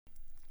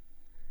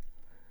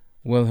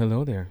Well,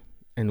 hello there,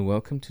 and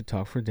welcome to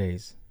Talk for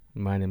Days.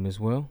 My name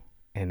is Will,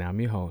 and I'm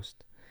your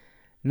host.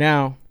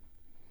 Now,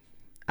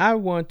 I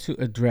want to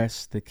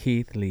address the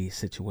Keith Lee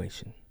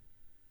situation.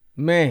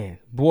 Man,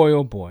 boy,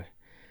 oh boy,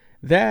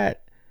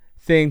 that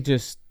thing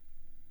just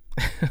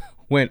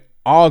went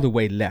all the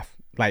way left,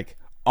 like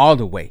all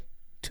the way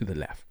to the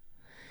left,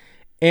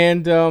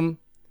 and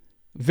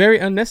very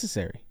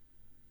unnecessary.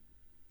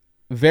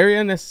 Very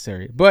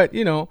unnecessary. But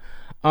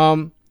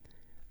um,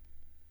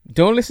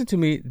 don't listen to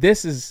me.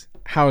 This is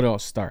how it all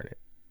started.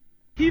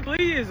 Keith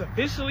Lee is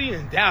officially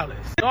in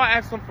Dallas. I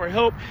asked him for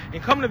help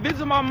and come to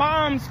visit my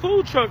mom's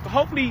food truck to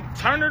hopefully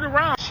turn it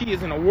around. She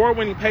is an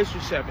award-winning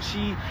pastry chef, and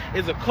she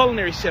is a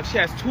culinary chef. She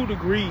has 2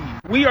 degrees.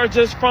 We are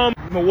just from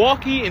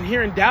Milwaukee, and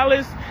here in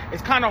Dallas,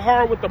 it's kind of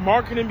hard with the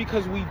marketing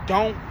because we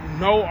don't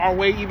know our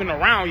way even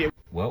around yet.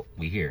 Well,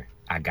 we here.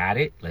 I got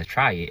it. Let's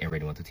try it and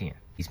rate it 1 to 10.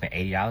 He spent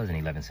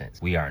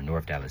 $80.11. We are in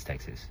North Dallas,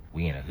 Texas.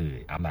 We in a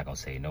hood. I'm not going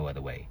to say it no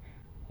other way.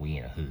 We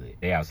in a hood.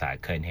 They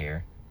outside cutting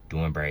hair,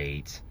 doing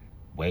braids,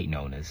 waiting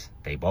on us.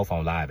 They both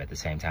on live at the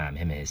same time,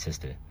 him and his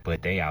sister.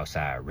 But they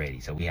outside ready,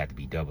 so we had to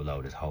be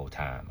 00 this whole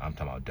time. I'm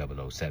talking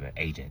about 007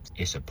 agents.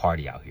 It's a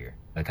party out here.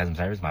 The customer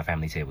service, my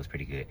family said, was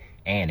pretty good.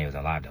 And it was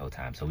on live the whole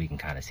time, so we can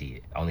kind of see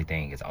it. Only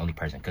thing is, the only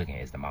person cooking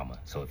is the mama.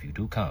 So if you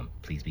do come,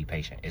 please be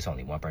patient. It's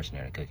only one person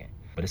there cooking.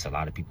 But it's a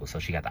lot of people, so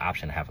she got the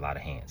option to have a lot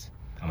of hands.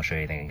 I'm going to show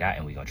you everything I got,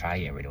 and we're going to try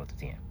it and rate it 1 to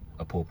 10.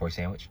 A pulled pork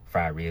sandwich,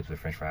 fried ribs with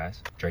french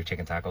fries, jerk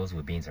chicken tacos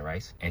with beans and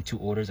rice, and 2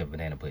 orders of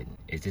banana pudding.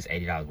 Is this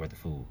 $80 worth of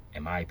food?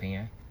 In my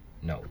opinion,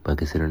 no. But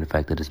considering the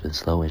fact that it's been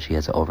slow and she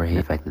has an overhead,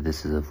 the fact that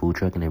this is a food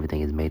truck and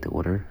everything is made to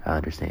order, I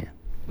understand.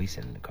 We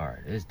sit in the car.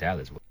 This is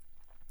Dallas.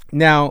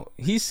 Now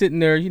he's sitting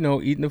there,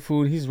 eating the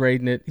food. He's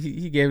rating it.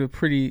 He gave it a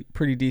pretty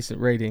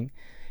decent rating,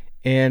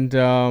 and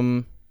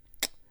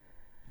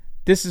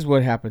this is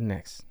what happened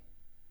next.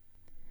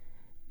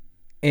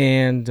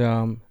 And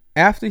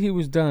after he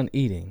was done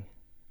eating,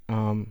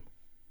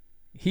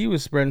 he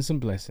was spreading some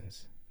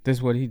blessings. This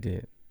is what he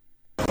did.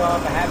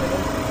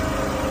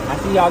 I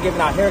see y'all giving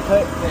out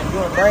haircuts and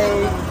doing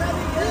braids.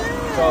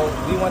 So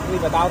we want to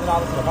leave $1,000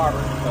 to the barber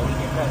so we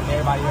can cut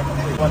everybody here for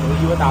free. We want to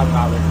leave you $1,000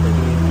 to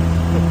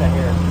fix the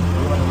hair.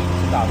 We want to leave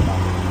you $2,000.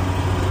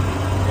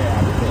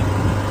 Yeah, everything.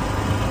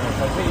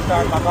 So say you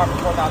charge my barber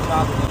 $4,000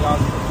 and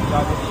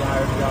y'all give me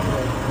however y'all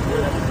feel.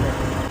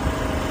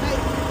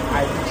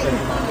 I appreciate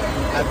it.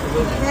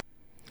 Absolutely.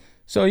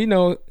 So,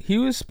 he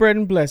was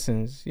spreading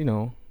blessings,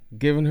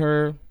 giving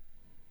her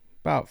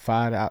about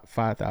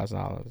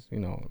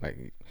 $5,000,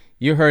 like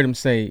you heard him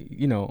say,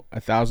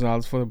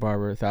 $1,000 for the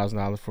barber,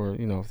 $1,000 for,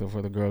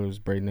 for the girl who's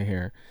braiding the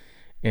hair,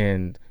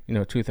 and,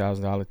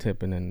 $2,000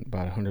 tip, and then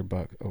about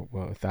 $100,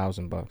 well,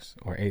 $1,000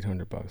 or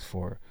 $800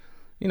 for,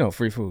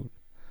 free food.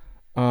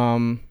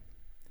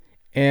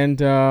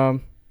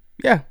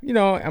 Yeah,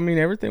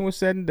 everything was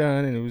said and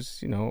done, and it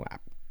was,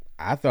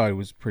 I thought it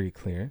was pretty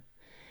clear.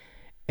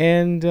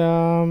 And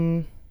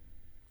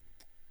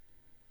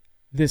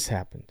this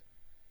happened.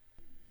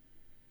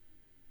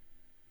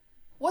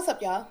 What's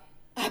up, y'all?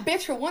 I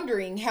bet you're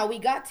wondering how we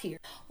got here.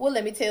 Well,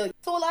 let me tell you.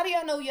 So a lot of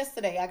y'all know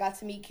yesterday I got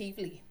to meet Keith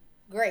Lee.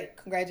 Great.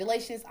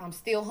 Congratulations. I'm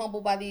still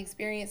humbled by the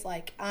experience.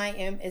 Like, I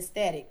am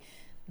ecstatic.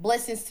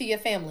 Blessings to your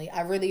family.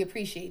 I really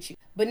appreciate you.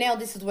 But now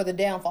this is where the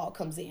downfall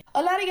comes in.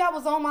 A lot of y'all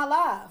was on my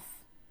live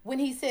when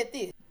he said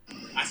this.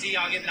 I see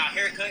y'all giving out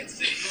haircuts and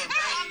doing braids.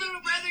 My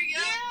little brother, yeah.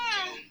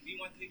 So we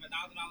want to leave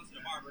 $1,000 to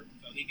the barber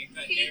so he can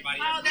cut everybody.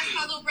 Oh, that's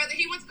my little brother.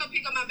 He went to go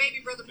pick up my baby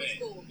brother from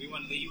school. We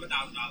want to leave you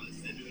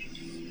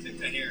 $1,000 to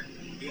cut hair.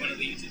 We want to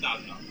leave you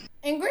 $2,000.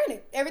 And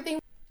granted, everything.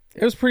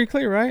 It was pretty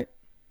clear, right?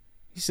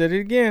 He said it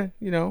again,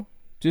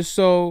 just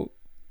so,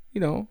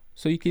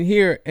 so you can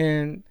hear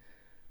it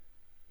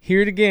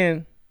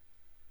again,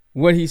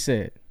 what he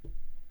said.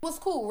 Was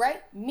cool,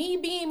 right? Me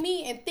being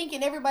me and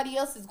thinking everybody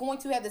else is going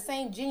to have the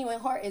same genuine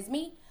heart as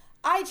me,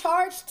 I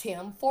charged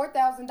him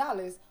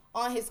 $4,000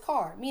 on his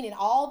card, meaning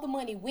all the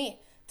money went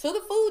to the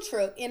food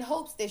truck in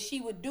hopes that she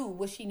would do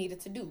what she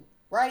needed to do,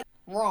 right?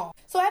 Wrong.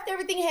 So after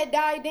everything had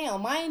died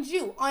down, mind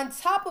you, on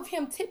top of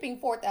him tipping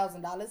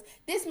 $4,000,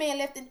 this man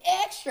left an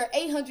extra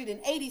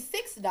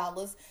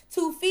 $886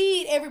 to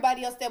feed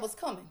everybody else that was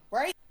coming,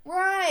 right?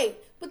 Right.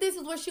 But this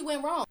is where she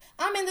went wrong.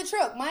 I'm in the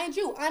truck. Mind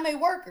you, I'm a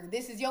worker.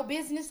 This is your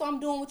business, so I'm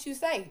doing what you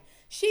say.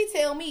 She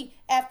tell me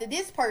after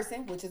this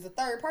person, which is a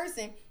third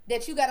person,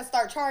 that you got to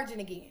start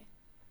charging again.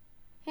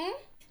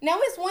 Now,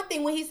 it's one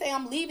thing when he say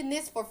I'm leaving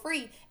this for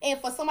free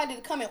and for somebody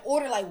to come and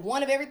order like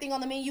one of everything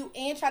on the menu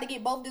and try to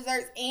get both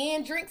desserts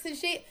and drinks and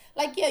shit.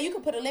 Like, yeah, you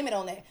can put a limit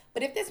on that.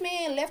 But if this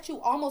man left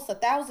you almost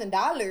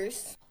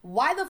 $1,000,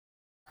 why the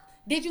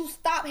did you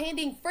stop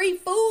handing free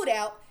food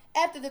out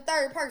after the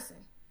third person?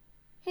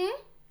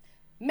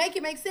 Make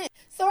it make sense.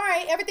 So, all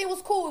right, everything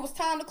was cool. It was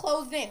time to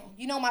close down.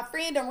 My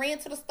friend done ran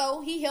to the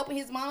store. He helping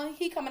his mama.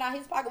 He coming out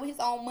his pocket with his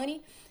own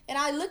money. And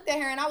I looked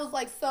at her and I was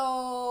like,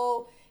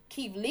 so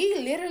Keith Lee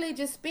literally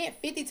just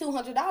spent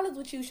 $5,200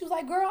 with you. She was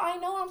like, girl, I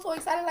know, I'm so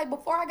excited. Like,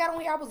 before I got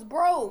on here, I was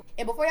broke.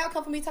 And before y'all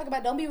come for me talking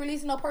about don't be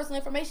releasing no personal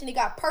information, it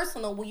got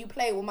personal when you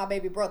played with my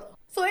baby brother.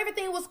 So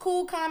everything was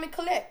cool, calm, and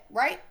collect,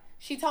 right?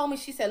 She told me,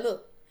 she said,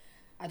 look,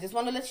 I just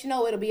want to let you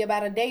know it'll be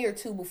about a day or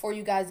two before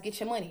you guys get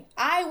your money.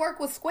 I work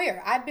with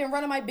Square. I've been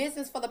running my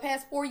business for the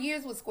past 4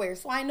 years with Square,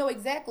 so I know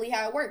exactly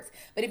how it works.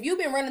 But if you've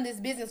been running this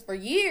business for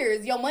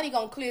years, your money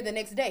gonna clear the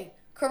next day.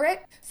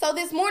 Correct? So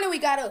this morning we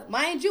got up.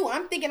 Mind you,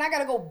 I'm thinking I got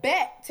to go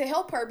back to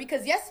help her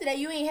because yesterday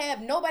you ain't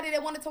have nobody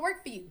that wanted to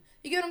work for you.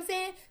 You get what I'm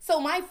saying? So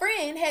my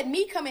friend had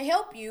me come and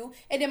help you.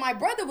 And then my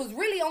brother was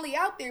really only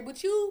out there.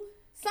 But you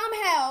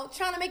somehow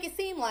trying to make it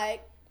seem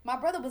like my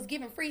brother was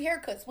giving free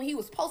haircuts when he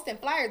was posting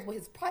flyers with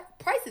his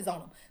prices on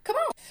them. Come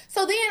on.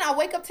 So then I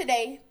wake up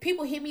today.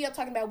 People hit me up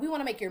talking about we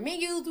want to make your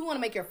menus. We want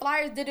to make your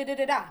flyers.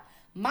 Da-da-da-da-da.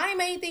 My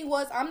main thing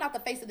was I'm not the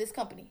face of this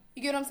company.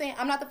 You get what I'm saying?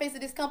 I'm not the face of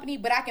this company,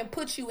 but I can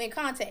put you in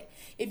contact.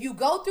 If you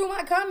go through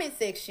my comment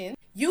section,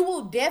 you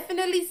will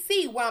definitely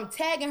see where I'm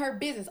tagging her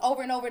business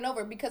over and over and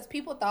over because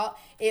people thought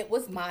it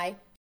was my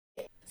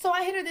shit. So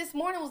I hit her this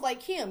morning, was like,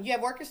 Kim, you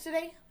have workers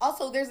today?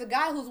 Also, there's a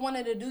guy who's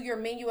wanted to do your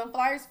menu and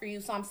flyers for you,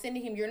 so I'm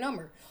sending him your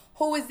number.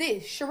 Who is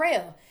this?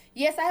 Sherelle.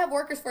 Yes, I have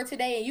workers for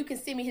today, and you can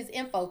send me his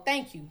info.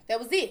 Thank you. That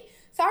was it.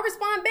 So I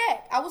respond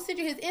back. I will send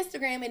you his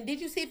Instagram, and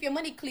did you see if your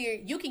money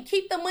cleared? You can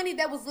keep the money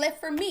that was left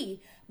for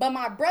me, but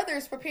my brother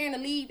is preparing to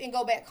leave and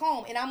go back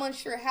home, and I'm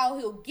unsure how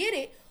he'll get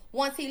it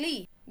once he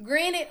leaves.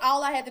 Granted,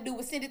 all I had to do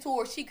was send it to her,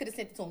 or she could have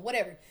sent it to him,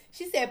 whatever.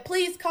 She said,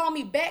 please call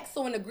me back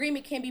so an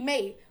agreement can be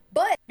made.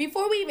 But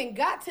before we even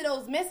got to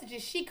those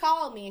messages, she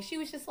called me, and she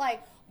was just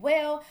like,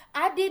 well,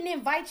 I didn't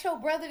invite your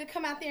brother to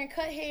come out there and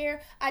cut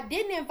hair. I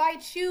didn't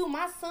invite you.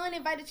 My son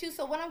invited you.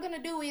 So what I'm going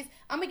to do is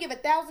I'm going to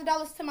give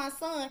 $1,000 to my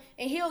son,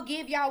 and he'll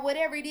give y'all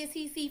whatever it is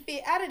he see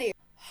fit out of there.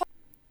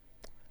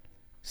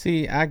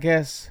 See, I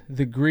guess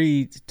the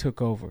greed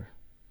took over.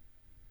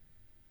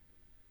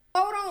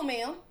 Hold on,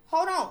 ma'am.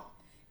 Hold on.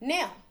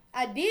 Now,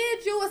 I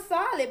did you a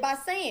solid by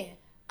saying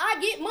I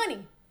get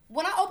money.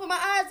 When I opened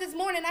my eyes this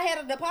morning, I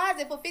had a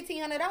deposit for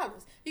 $1,500.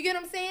 You get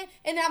what I'm saying?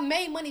 And I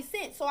made money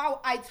since. So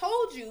I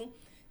told you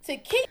to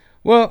keep.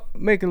 Well,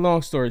 make a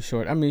long story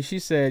short. I mean, she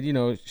said, you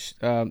know,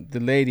 the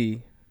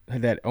lady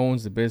that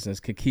owns the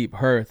business could keep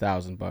her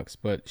 $1,000,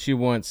 but she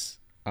wants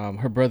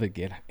her brother to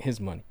get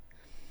his money.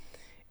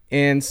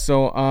 And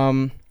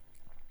so,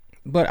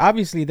 but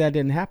obviously that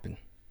didn't happen.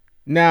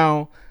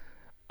 Now,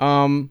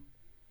 the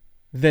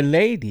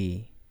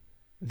lady,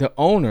 the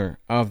owner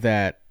of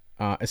that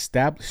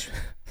establishment,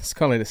 let's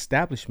call it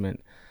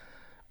establishment,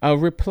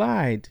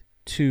 replied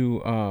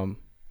to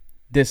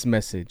this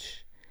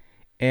message,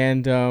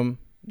 and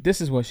this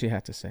is what she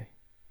had to say.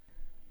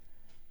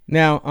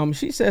 Now,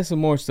 she says some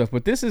more stuff,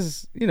 but this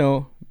is, you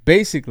know,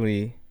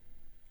 basically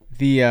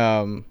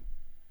the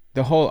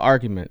whole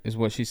argument is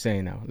what she's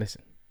saying now.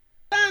 Listen,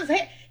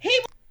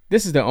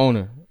 this is the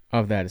owner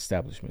of that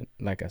establishment,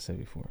 like I said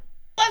before.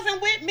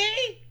 Wasn't with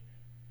me.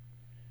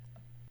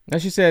 Now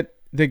she said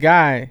the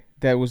guy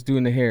that was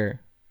doing the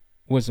hair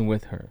wasn't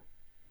with her.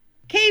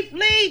 Keith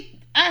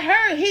Lee, I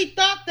heard he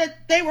thought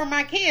that they were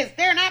my kids.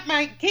 They're not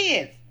my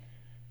kids.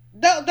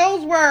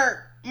 Those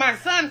were my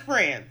son's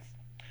friends.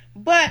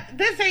 But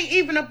this ain't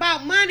even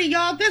about money,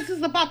 y'all. This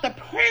is about the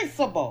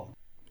principle.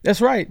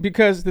 That's right,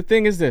 because the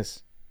thing is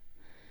this.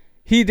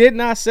 He did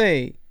not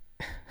say,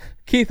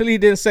 Keith Lee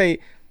didn't say,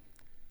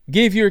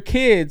 give your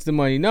kids the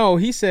money. No,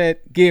 he said,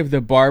 give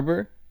the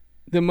barber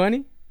the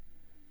money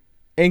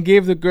and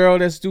give the girl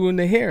that's doing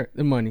the hair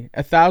the money,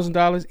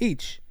 $1,000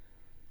 each.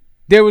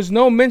 There was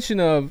no mention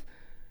of,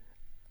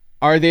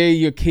 are they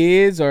your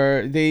kids? Or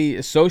are they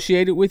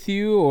associated with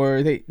you? Or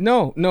are they?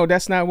 No,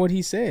 that's not what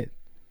he said.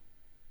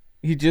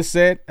 He just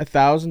said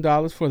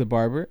 $1,000 for the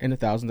barber and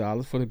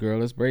 $1,000 for the girl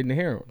that's braiding the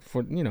hair.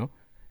 For, you know,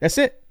 that's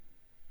it.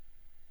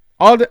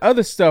 All the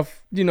other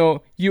stuff, you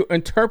know, you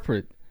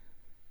interpret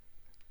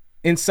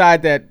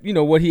inside that, you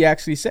know, what he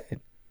actually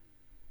said.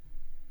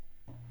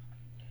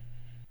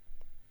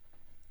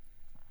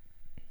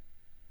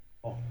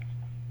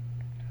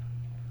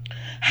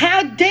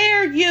 How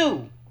dare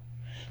you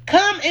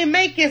come and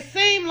make it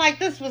seem like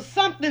this was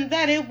something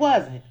that it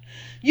wasn't?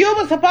 You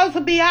were supposed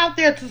to be out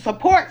there to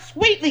support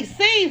Sweetly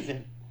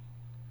Seasoned,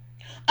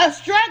 a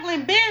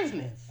struggling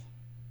business.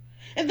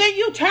 And then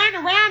you turn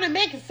around and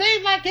make it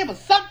seem like it was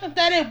something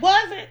that it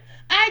wasn't.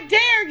 I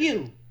dare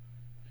you.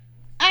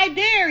 I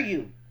dare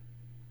you.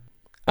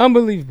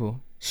 Unbelievable.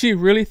 She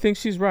really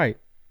thinks she's right.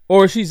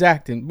 Or she's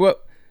acting.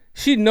 But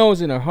she knows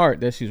in her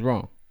heart that she's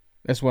wrong.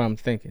 That's what I'm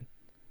thinking.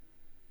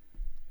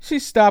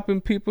 She's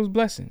stopping people's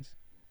blessings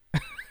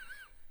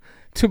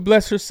to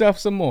bless herself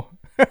some more.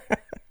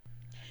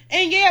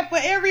 And yeah, for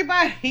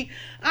everybody,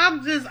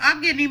 I'm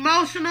getting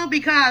emotional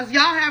because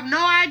y'all have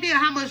no idea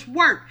how much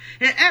work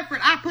and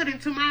effort I put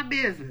into my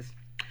business.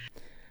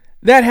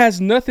 That has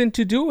nothing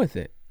to do with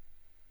it.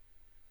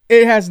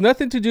 It has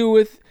nothing to do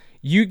with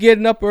you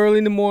getting up early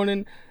in the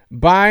morning,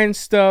 buying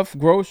stuff,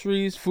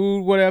 groceries,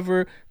 food,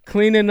 whatever,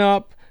 cleaning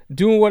up,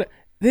 doing what.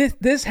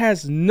 This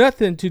has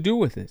nothing to do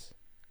with this.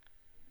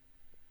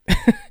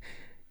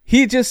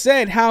 He just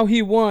said how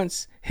he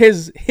wants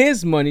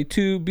his money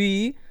to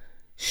be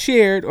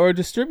shared or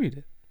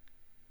distributed.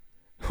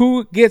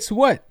 Who gets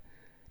what?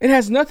 It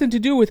has nothing to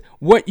do with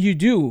what you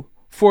do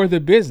for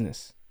the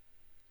business.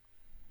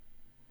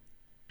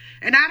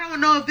 And I don't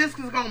know if this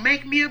is going to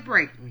make me or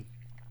break me.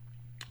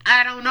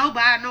 I don't know,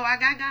 but I know I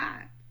got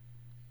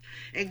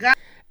God.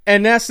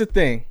 And that's the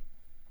thing.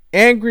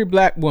 Angry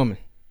black woman.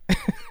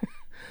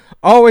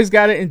 Always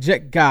got to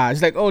inject God.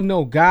 It's like, oh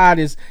no, God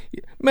is...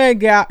 Man,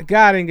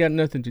 God ain't got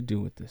nothing to do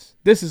with this.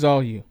 This is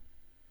all you.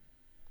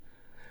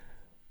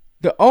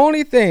 The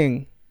only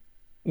thing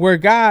where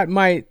God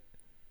might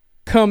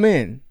come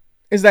in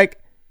is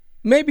like,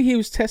 maybe he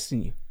was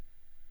testing you.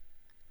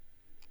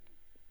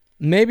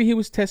 Maybe he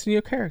was testing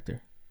your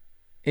character.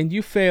 And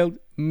you failed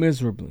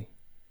miserably.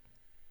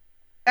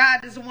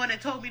 God is the one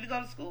that told me to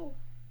go to school.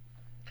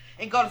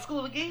 And go to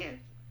school again.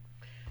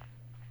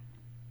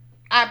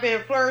 I've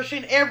been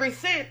flourishing ever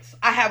since.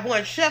 I have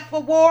won chef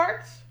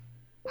awards.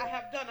 I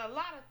have done a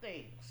lot of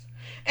things.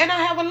 And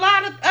I have a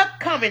lot of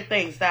upcoming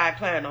things that I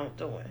plan on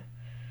doing.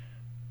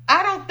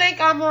 I don't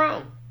think I'm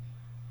wrong.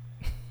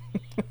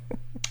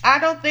 I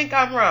don't think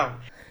I'm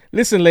wrong.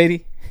 Listen,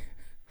 lady.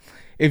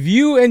 If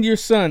you and your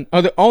son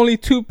are the only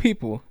two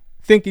people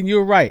thinking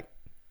you're right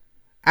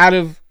out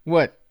of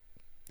what?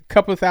 A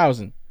couple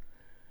thousand.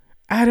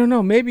 I don't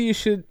know. Maybe you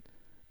should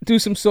do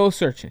some soul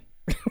searching.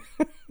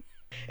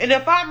 And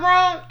if I'm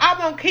wrong, I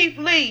want Keith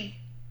Lee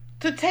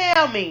to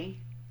tell me,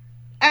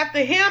 after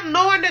him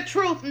knowing the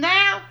truth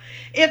now,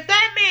 if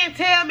that man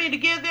tell me to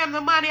give them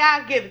the money,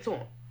 I'll give it to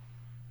him.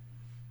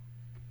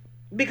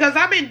 Because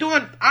I'm in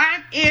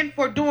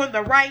for doing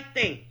the right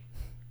thing.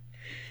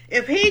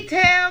 If he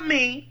tell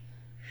me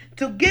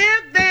to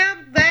give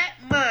them that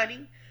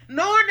money,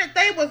 knowing that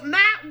they was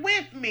not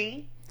with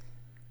me,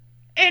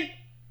 and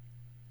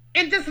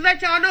just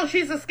let y'all know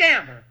she's a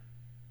scammer.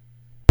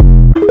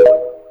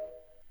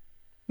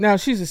 Now,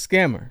 she's a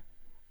scammer.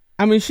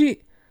 I mean,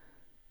 she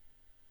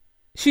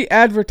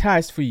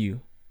advertised for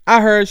you. I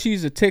heard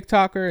she's a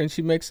TikToker and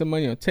she makes some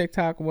money on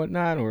TikTok and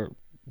whatnot, or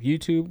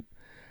YouTube.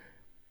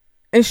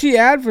 And she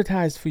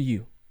advertised for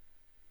you.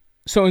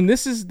 So, and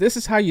this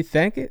is how you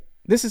thank it?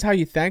 This is how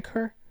you thank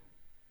her?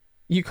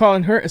 You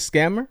calling her a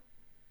scammer?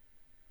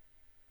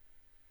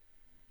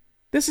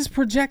 This is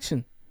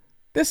projection.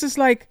 This is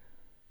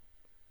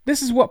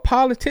what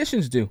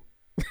politicians do.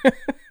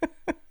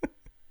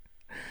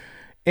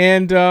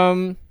 And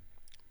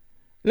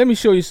let me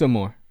show you some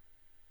more.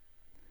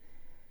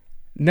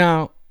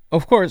 Now,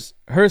 of course,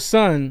 her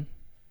son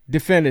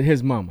defended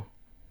his mama.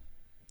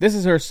 This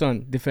is her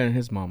son defending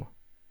his mama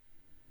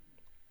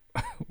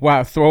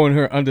while throwing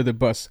her under the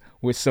bus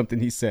with something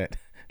he said.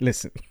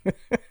 Listen.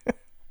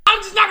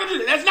 I'm just not gonna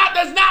do that.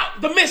 That's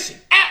not the mission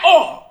at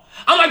all.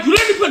 I'm like, you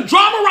literally put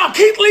drama around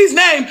Keith Lee's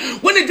name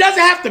when it doesn't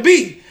have to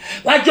be.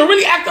 Like, you're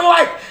really acting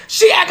like,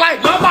 she act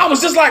like my mom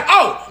was just like,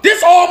 oh,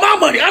 this all my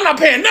money. I'm not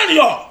paying none of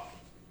y'all.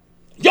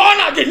 Y'all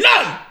not getting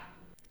nothing.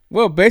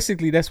 Well,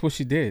 basically, that's what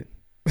she did.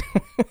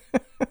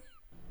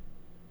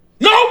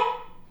 No,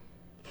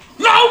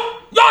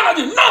 y'all not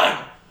getting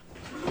nothing.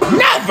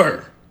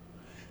 Never.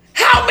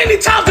 How many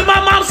times did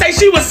my mom say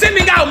she was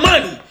sending out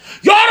money?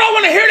 Y'all don't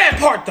want to hear that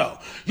part, though.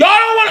 Y'all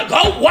don't want to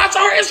go watch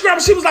on her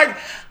Instagram. She was like,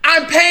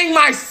 I'm paying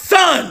my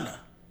son.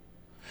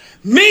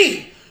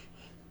 Me.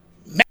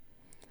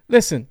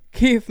 Listen,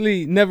 Keith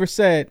Lee never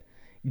said,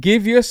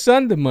 give your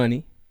son the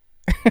money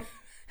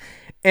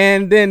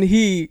and then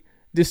he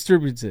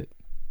distributes it.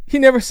 He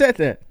never said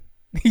that.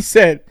 He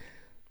said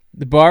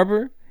the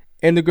barber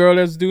and the girl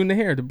that's doing the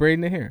hair, the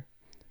braiding the hair,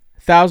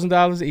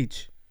 $1,000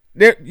 each.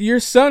 Your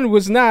son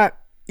was not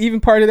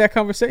even part of that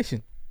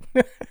conversation.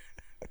 Mom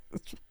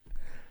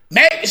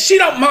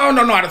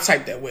don't know how to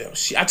type that well.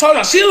 I told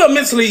y'all, she a little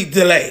mentally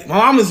delayed. My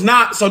mom is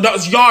not, so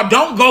y'all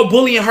don't go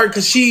bullying her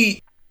because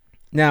she...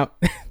 Now,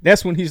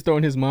 that's when he's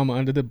throwing his mama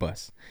under the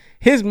bus.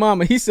 His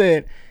mama, he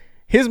said,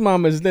 his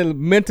mama is little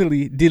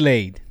mentally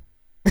delayed.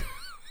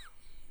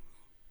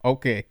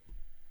 Okay.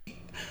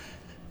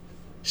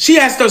 She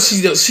has stuff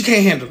she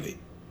can't handle it.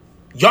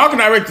 Y'all can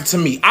direct it to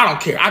me. I don't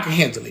care. I can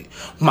handle it.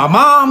 My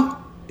mom,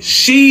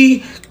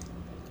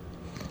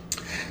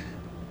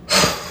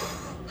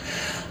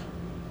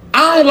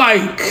 I don't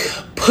like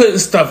putting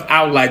stuff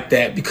out like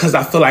that because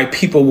I feel like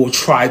people will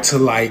try to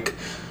like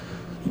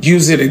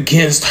use it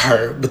against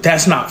her, but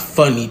that's not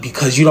funny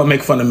because you don't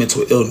make fun of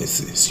mental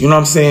illnesses. You know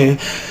what I'm saying?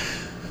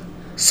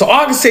 So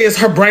all I can say is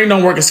her brain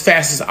don't work as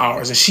fast as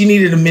ours, and she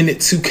needed a minute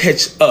to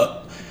catch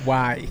up.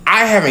 Why?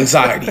 I have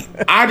anxiety.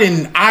 I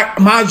didn't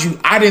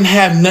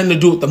have nothing to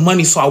do with the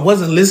money, so I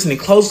wasn't listening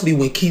closely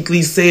when Keith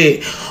Lee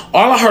said,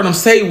 all I heard him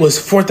say was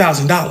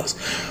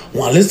 $4,000.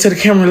 When I listened to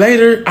the camera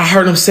later, I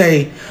heard him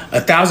say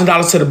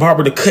 $1,000 to the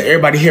barber to cut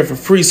everybody hair for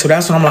free. So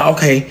that's when I'm like,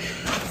 okay,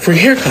 free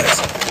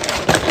haircuts.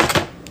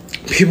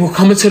 People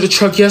coming to the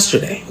truck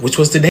yesterday, which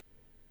was the day.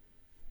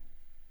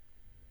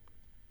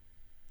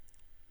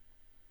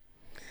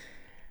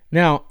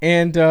 Now,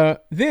 and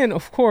then,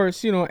 of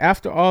course,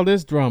 after all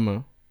this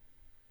drama,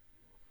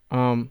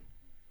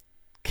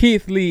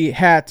 Keith Lee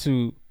had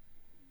to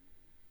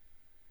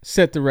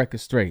set the record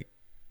straight.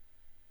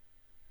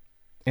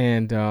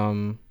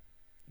 And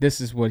this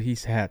is what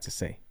he's had to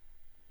say.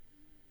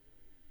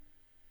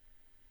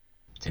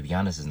 To be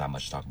honest, there's not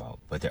much to talk about,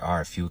 but there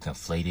are a few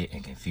conflated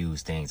and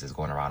confused things that's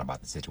going around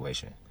about the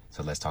situation.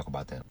 So let's talk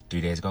about them.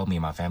 3 days ago, me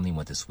and my family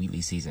went to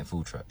Sweetly Seasoned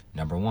Food Truck.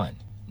 Number one,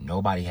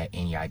 nobody had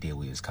any idea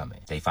we was coming.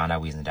 They found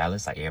out we was in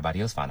Dallas like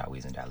everybody else found out we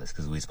was in Dallas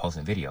because we was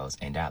posting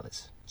videos in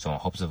Dallas. So in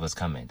hopes of us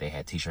coming, they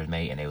had t-shirts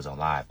made and they was on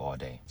live all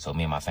day. So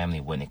me and my family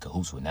wasn't in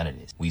cahoots with none of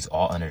this. We was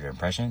all under the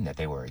impression that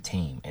they were a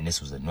team and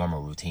this was a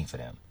normal routine for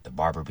them. The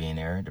barber being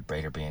there, the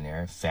braider being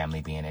there,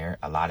 family being there,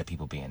 a lot of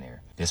people being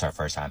there. This is our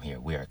first time here.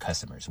 We are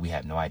customers. We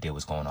have no idea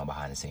what's going on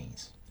behind the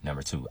scenes.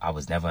 Number two, I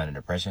was never under the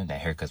impression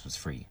that haircuts was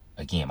free.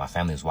 Again, my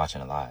family was watching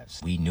the lives.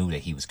 We knew that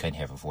he was cutting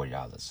hair for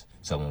 $40.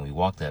 So when we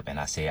walked up and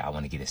I said I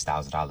want to get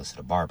 $1,000 to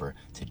the barber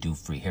to do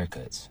free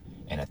haircuts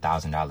and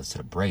 $1,000 to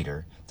the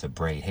braider to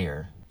braid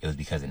hair, it was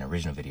because in the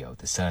original video,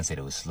 the son said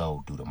it was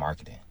slow due to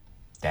marketing.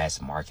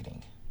 That's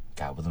marketing.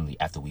 God willingly,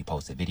 after we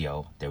post the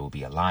video, there will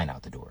be a line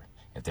out the door.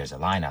 If there's a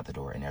line out the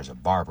door and there's a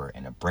barber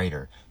and a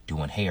braider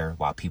doing hair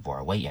while people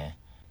are waiting,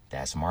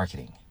 that's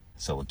marketing.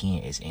 So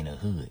again, it's in the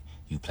hood.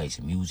 You play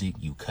some music,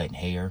 you cutting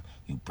hair,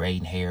 you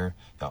braiding hair,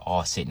 y'all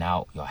all sitting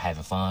out, y'all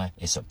having fun.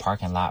 It's a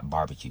parking lot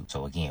barbecue.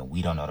 So again,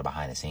 we don't know the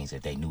behind the scenes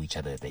if they knew each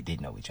other, if they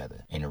didn't know each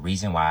other. And the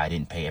reason why I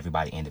didn't pay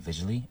everybody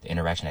individually, the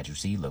interaction that you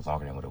see looked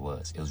longer than what it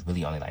was. It was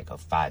really only like a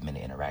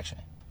 5-minute interaction.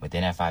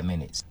 Within that 5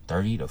 minutes,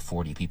 30 to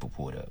 40 people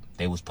pulled up.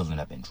 They was pulling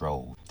up in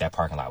droves. That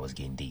parking lot was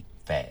getting deep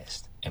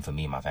fast. And for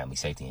me and my family's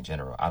safety in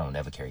general, I don't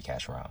never carry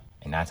cash around.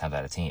 And 9 times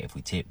out of 10, if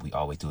we tip, we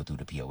always do it through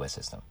the POS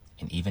system.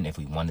 And even if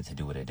we wanted to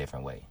do it a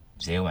different way,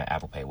 Zelle and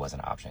Apple Pay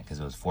wasn't an option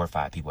because it was 4 or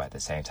 5 people at the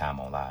same time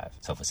on live.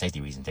 So for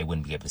safety reasons, they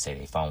wouldn't be able to say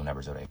their phone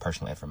numbers or their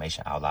personal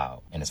information out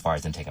loud. And as far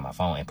as them taking my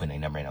phone and putting their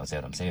number in on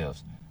Zelle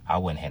themselves, I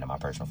wouldn't hand my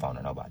personal phone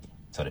to nobody.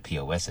 So the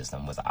POS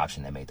system was the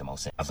option that made the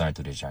most sense. I've learned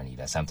through this journey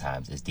that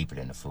sometimes it's deeper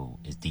than the food,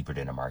 it's deeper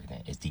than the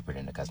marketing, it's deeper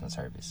than the customer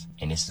service.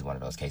 And this is one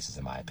of those cases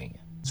in my opinion.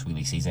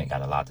 Sweetly Seasoned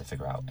got a lot to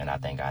figure out, and I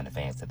thank God in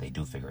advance that they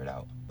do figure it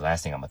out. The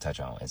last thing I'm going to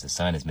touch on is the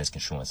son is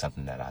misconstruing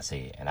something that I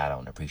said, and I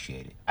don't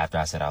appreciate it. After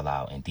I said out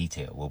loud in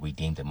detail what we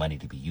deemed the money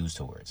to be used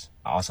towards,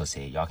 I also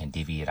said y'all can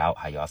divvy it out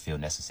how y'all feel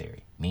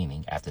necessary.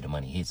 Meaning, after the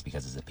money hits,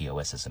 because it's a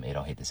POS system, it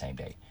don't hit the same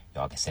day.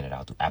 Y'all can send it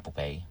out through Apple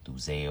Pay, through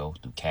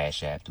Zelle, through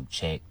Cash App, through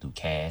check, through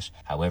cash,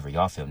 however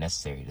y'all feel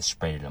necessary to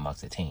spread it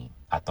amongst the team.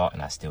 I thought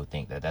and I still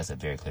think that that's a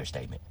very clear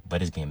statement,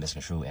 but it's being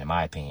misconstrued, in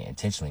my opinion,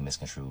 intentionally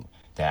misconstrued,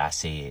 that I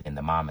said and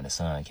the mom and the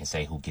son can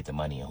say who get the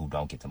money and who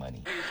don't get the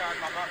money.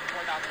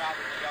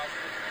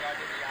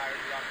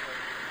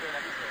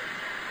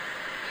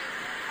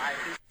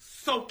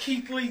 So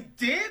Keith Lee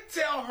did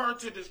tell her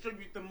to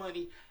distribute the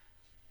money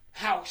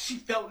how she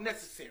felt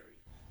necessary.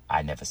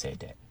 I never said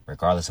that.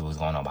 Regardless of what was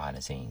going on behind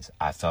the scenes,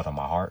 I felt on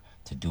my heart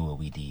to do what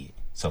we did.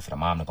 So for the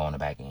mom to go on the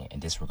back end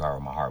and disregard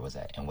where my heart was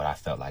at and what I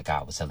felt like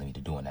God was telling me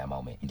to do in that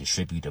moment and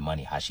distribute the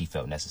money how she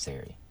felt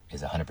necessary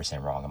is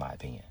 100% wrong in my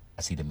opinion.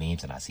 I see the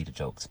memes and I see the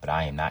jokes, but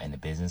I am not in the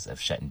business of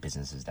shutting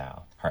businesses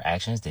down. Her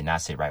actions did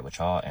not sit right with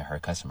y'all and her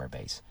customer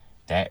base.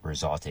 That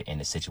resulted in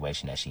the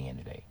situation that she in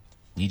today.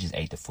 We just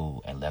ate the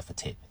food and left a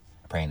tip.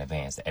 I pray in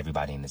advance that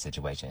everybody in the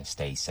situation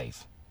stays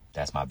safe.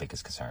 That's my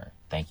biggest concern.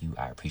 Thank you.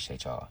 I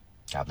appreciate y'all.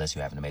 God bless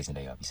you. Have an amazing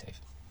day. Y'all be safe.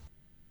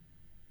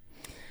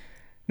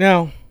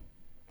 Now,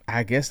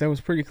 I guess that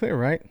was pretty clear,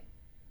 right?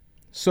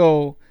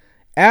 So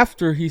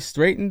after he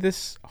straightened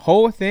this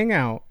whole thing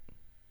out,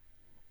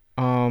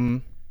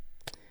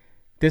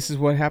 this is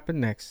what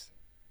happened next.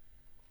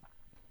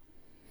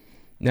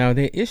 Now,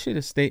 they issued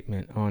a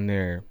statement on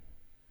their,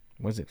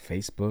 was it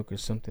Facebook or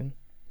something?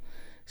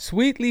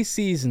 Sweetly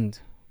Seasoned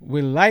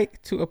would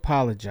like to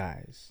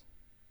apologize.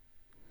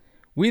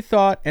 We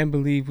thought and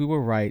believed we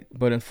were right,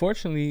 but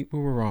unfortunately we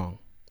were wrong.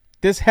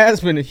 This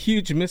has been a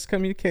huge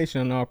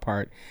miscommunication on our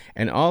part,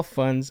 and all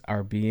funds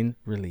are being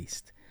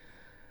released.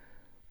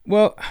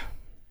 Well,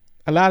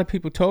 a lot of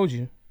people told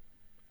you.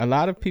 A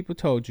lot of people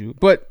told you,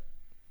 but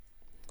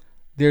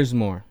there's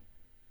more.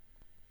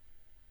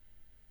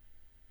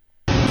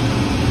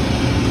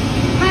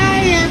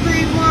 Hi,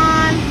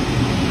 everyone.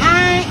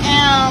 I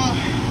am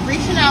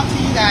reaching out to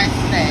you guys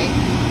today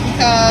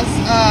because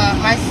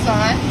my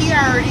son, he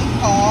already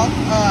called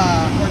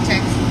or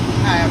texted,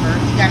 however,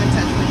 he got in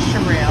touch with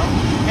Sherelle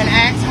and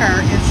asked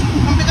her if she can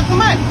come pick up the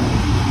money.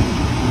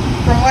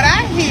 From what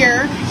I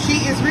hear,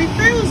 she is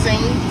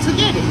refusing to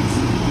get it.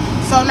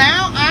 So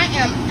now I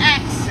am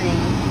asking,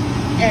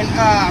 and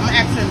I'm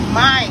asking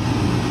my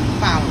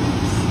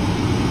followers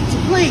to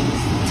please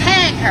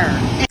tag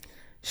her.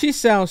 She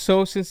sounds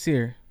so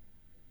sincere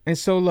and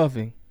so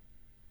loving,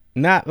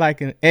 not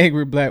like an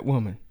angry black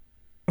woman.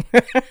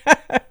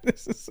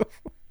 This is so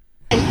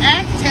funny.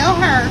 And tell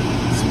her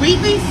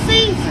Sweetly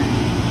Seasoned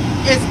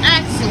is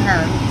asking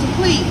her to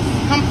please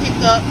come pick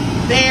up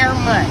their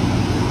money.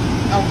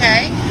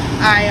 Okay?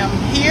 I am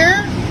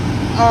here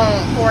on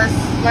Forest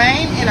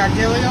Lane in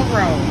Ardelia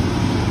Road.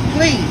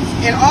 Please.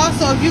 And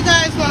also, if you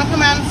guys want to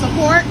come out and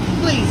support,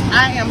 please,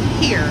 I am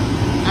here.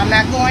 I'm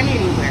not going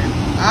anywhere.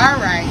 All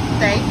right.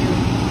 Thank you.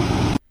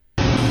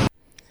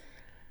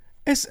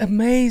 It's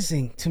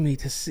amazing to me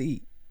to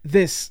see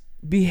this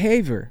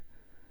behavior.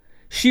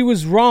 She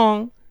was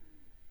wrong,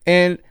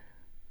 and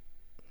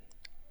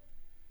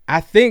I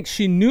think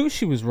she knew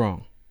she was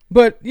wrong.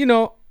 But,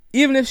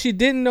 even if she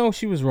didn't know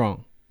she was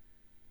wrong,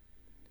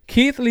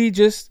 Keith Lee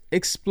just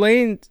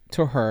explained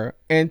to her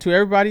and to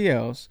everybody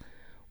else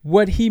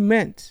what he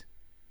meant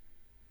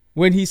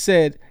when he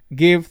said,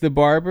 give the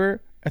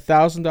barber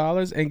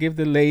 $1,000 and give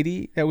the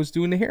lady that was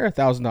doing the hair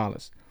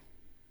 $1,000.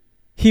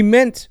 He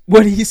meant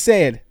what he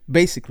said,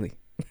 basically.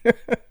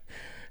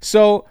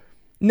 So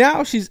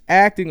now she's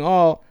acting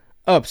all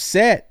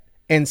upset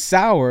and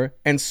sour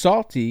and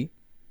salty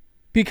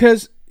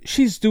because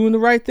she's doing the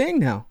right thing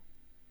now.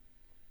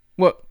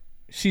 Well,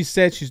 she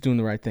said she's doing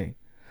the right thing.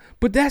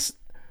 But does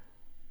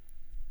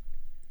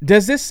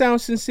this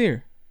sound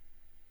sincere?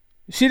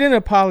 She didn't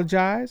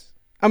apologize.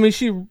 I mean,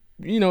 she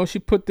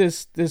put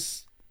this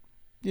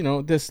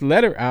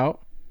letter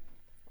out.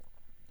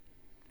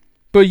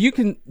 But you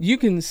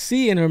can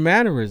see in her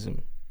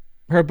mannerism,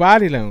 her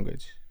body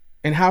language,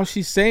 and how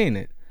she's saying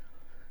it.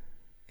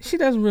 She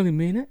doesn't really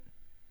mean it.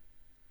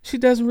 She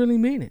doesn't really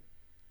mean it.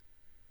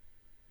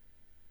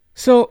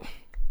 So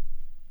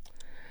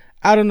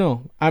I don't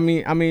know. I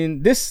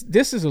mean, this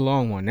is a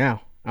long one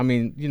now. I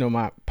mean,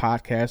 my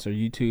podcast or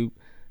YouTube,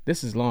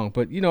 this is long.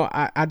 But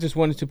I just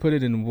wanted to put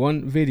it in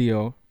one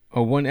video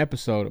or one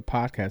episode, a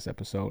podcast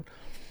episode,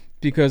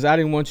 because I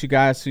didn't want you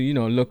guys to,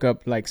 look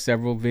up like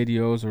several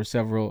videos or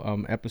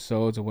several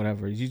episodes or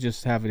whatever. You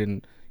just have it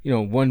in,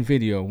 one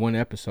video, one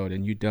episode,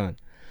 and you're done.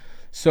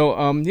 So,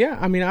 yeah,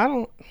 I mean, I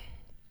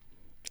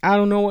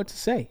don't know what to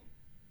say.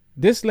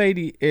 This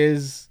lady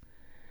is,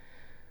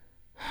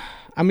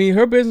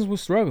 her business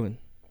was struggling.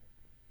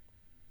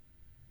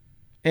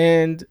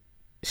 And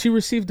she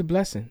received a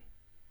blessing.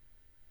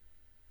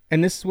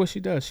 And this is what she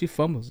does. She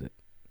fumbles it.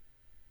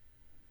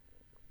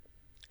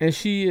 And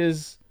she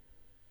is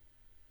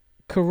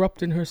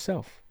corrupting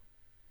herself.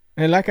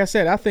 And like I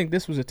said, I think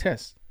this was a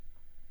test.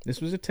 This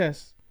was a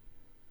test.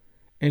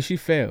 And she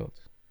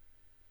failed.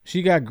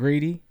 She got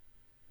greedy.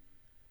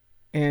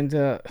 And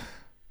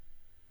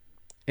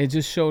it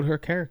just showed her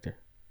character.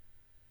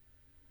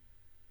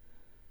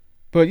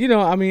 But I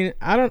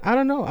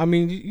don't know. I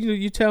mean,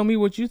 you tell me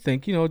what you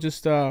think.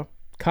 Just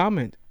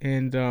comment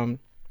and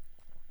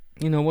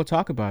we'll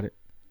talk about it.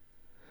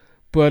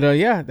 But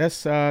yeah,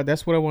 that's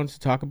what I wanted to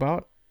talk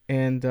about.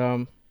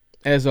 And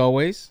as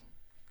always,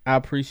 I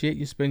appreciate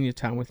you spending your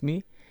time with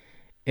me.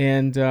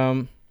 And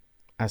I'll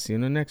see you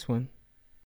in the next one.